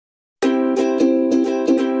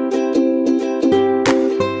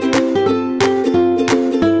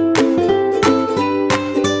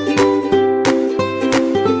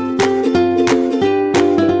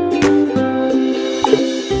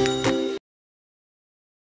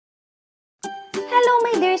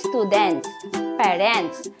students,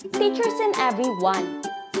 parents, teachers, and everyone.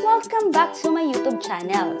 Welcome back to my YouTube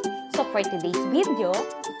channel. So for today's video,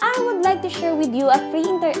 I would like to share with you a free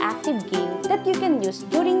interactive game that you can use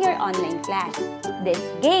during your online class. This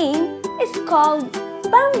game is called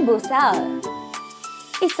Bamboozle.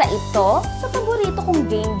 Isa ito sa paborito kong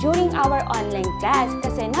game during our online class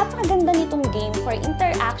kasi napakaganda nitong game for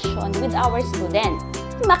interaction with our students.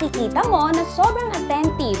 Makikita mo na sobrang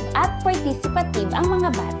attentive at participative ang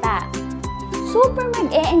mga bata. Super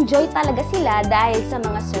mag-e-enjoy talaga sila dahil sa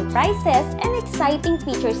mga surprises and exciting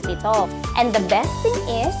features nito. And the best thing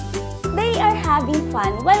is, they are having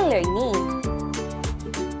fun while learning.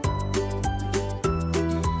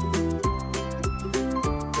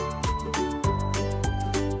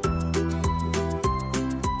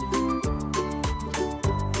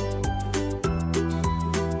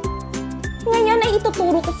 Ngayon ay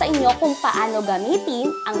ituturo ko sa inyo kung paano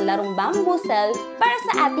gamitin ang larong Bamboozle para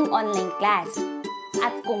sa ating online class.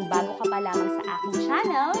 At kung bago ka pa lamang sa aking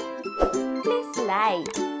channel, please like,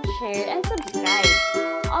 share, and subscribe.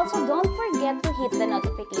 Also, don't forget to hit the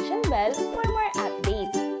notification bell for more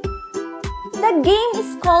updates. The game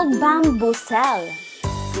is called Bamboozle.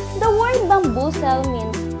 The word Bamboozle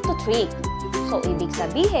means to trick. So, ibig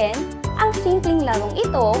sabihin, ang simpleng larong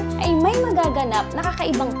ito ay may magaganap na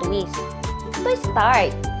kakaibang twist. To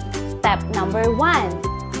start, step number 1.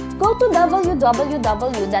 Go to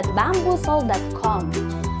www.bamboozle.com.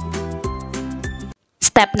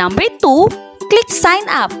 Step number 2. Click sign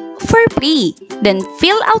up for free. Then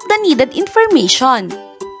fill out the needed information.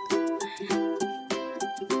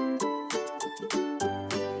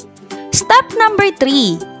 Step number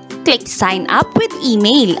 3. Click sign up with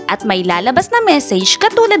email at may lalabas na message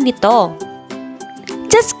katulad nito.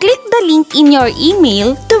 Just click the link in your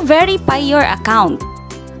email to verify your account.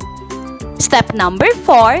 Step number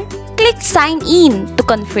 4, click sign in to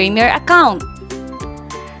confirm your account.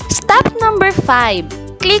 Step number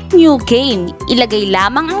 5, click new game. Ilagay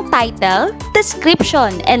lamang ang title,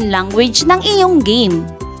 description, and language ng iyong game.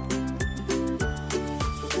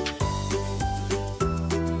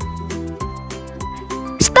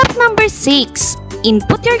 Step number 6,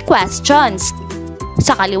 input your questions.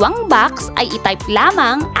 Sa kaliwang box ay itype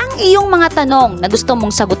lamang ang iyong mga tanong na gusto mong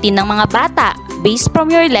sagutin ng mga bata based from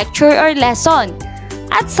your lecture or lesson.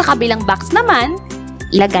 At sa kabilang box naman,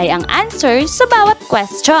 ilagay ang answer sa bawat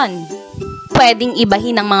question. Pwedeng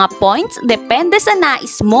ibahin ang mga points depende sa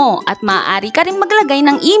nais mo at maaari ka rin maglagay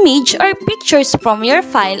ng image or pictures from your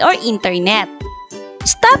file or internet.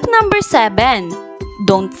 Step number 7.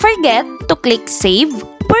 Don't forget to click save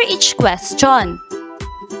for each question.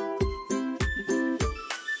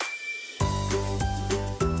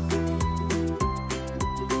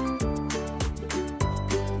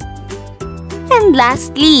 And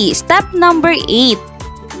lastly, step number 8.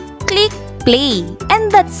 Click play, and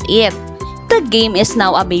that's it. The game is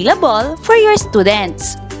now available for your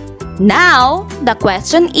students. Now, the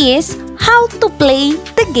question is how to play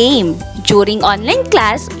the game. During online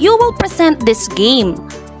class, you will present this game.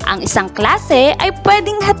 Ang isang klase ay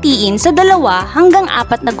pwedeng hatiin sa 2 hanggang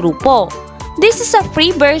 4 na grupo. This is a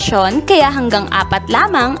free version kaya hanggang 4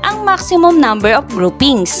 lamang ang maximum number of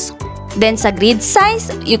groupings. Then sa grid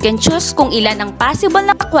size, you can choose kung ilan ang possible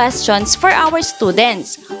na questions for our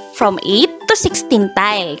students, from 8 to 16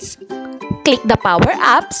 tiles. Click the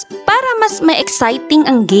power-ups para mas may exciting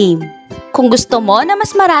ang game. Kung gusto mo na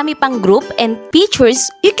mas marami pang group and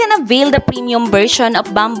features, you can avail the premium version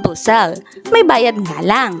of Bamboozle. May bayad nga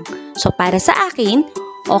lang. So para sa akin,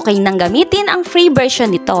 okay nang gamitin ang free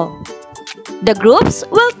version nito. The groups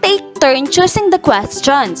will take turn choosing the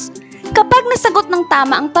questions. Kapag nasagot ng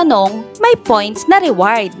tama ang tanong, may points na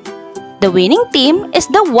reward. The winning team is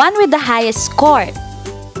the one with the highest score.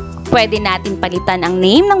 Pwede natin palitan ang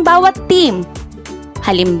name ng bawat team.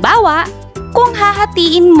 Halimbawa, kung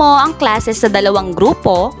hahatiin mo ang klase sa 2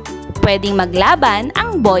 grupo, pwedeng maglaban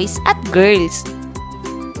ang boys at girls.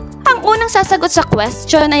 Ang unang sasagot sa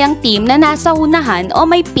question ay ang team na nasa unahan o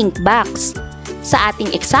may pink box. Sa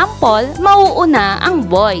ating example, mauuna ang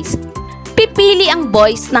boys. Pipili ang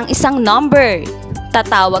boys ng isang number.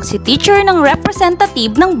 Tatawag si teacher ng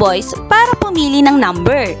representative ng boys para pumili ng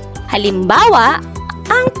number. Halimbawa,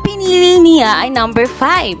 ang pinili niya ay number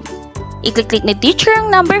 5. I-click ni teacher ang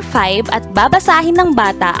number 5 at babasahin ng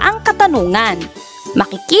bata ang katanungan.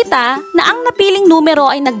 Makikita na ang napiling numero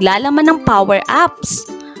ay naglalaman ng power-ups.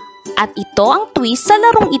 At ito ang twist sa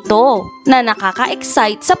larong ito na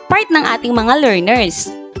nakaka-excite sa part ng ating mga learners.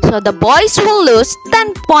 So the boys will lose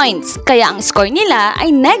 10 points, kaya ang score nila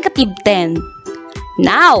ay -10.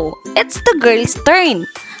 Now, it's the girls' turn.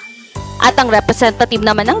 At ang representative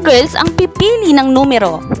naman ng girls ang pipili ng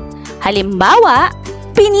numero. Halimbawa,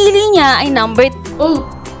 pinili niya ay number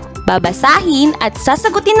 8. Babasahin at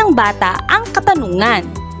sasagutin ng bata ang katanungan.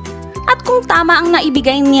 At kung tama ang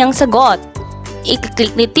naibigay niyang sagot,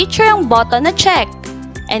 i-click ni teacher ang button na check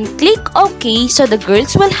and click OK so the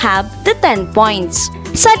girls will have the 10 points.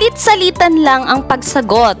 Salit-salitan lang ang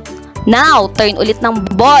pagsagot. Now, turn ulit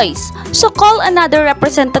ng boys. So, call another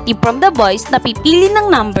representative from the boys na pipili ng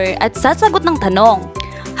number at sasagot ng tanong.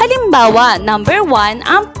 Halimbawa, number 1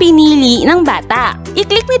 ang pinili ng bata.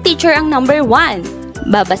 I-click ni teacher ang number 1.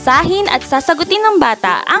 Babasahin at sasagutin ng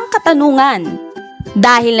bata ang katanungan.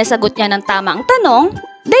 Dahil nasagot niya ng tama ang tanong,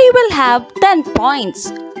 they will have 10 points.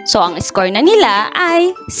 So, ang score na nila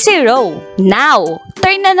ay 0. Now,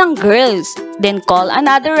 turn na ng girls. Then, call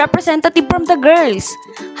another representative from the girls.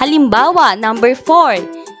 Halimbawa, number 4.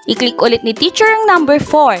 I-click ulit ni teacher ang number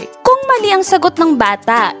 4. Kung mali ang sagot ng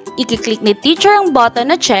bata, i-click ni teacher ang button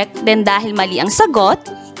na check. Then, dahil mali ang sagot,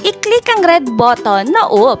 i-click ang red button na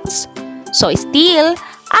oops. So, still,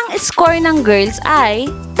 ang score ng girls ay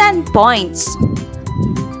 10 points.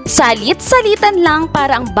 Salit-salitan lang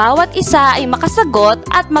para ang bawat isa ay makasagot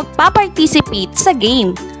at magpa-participate sa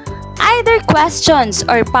game. Either questions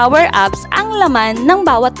or power-ups ang laman ng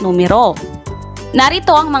bawat numero.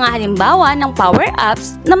 Narito ang mga halimbawa ng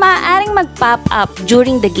power-ups na maaaring mag-pop up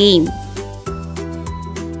during the game.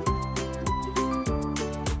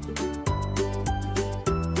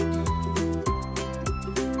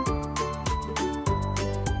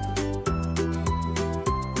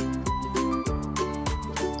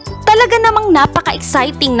 Talaga namang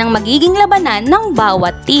napaka-exciting ng magiging labanan ng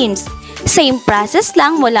bawat teams. Same process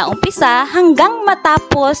lang mula umpisa hanggang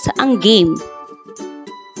matapos ang game.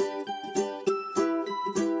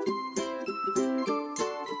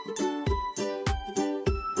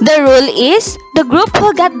 The rule is, the group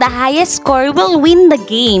who got the highest score will win the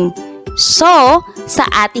game. So, sa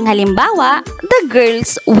ating halimbawa, the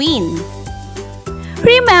girls win.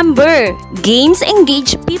 Remember, games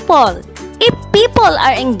engage people. If people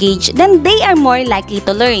are engaged, then they are more likely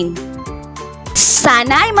to learn.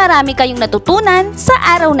 Sana ay marami kayong natutunan sa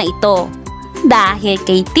araw na ito. Dahil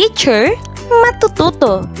kay teacher,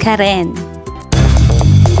 matututo ka rin.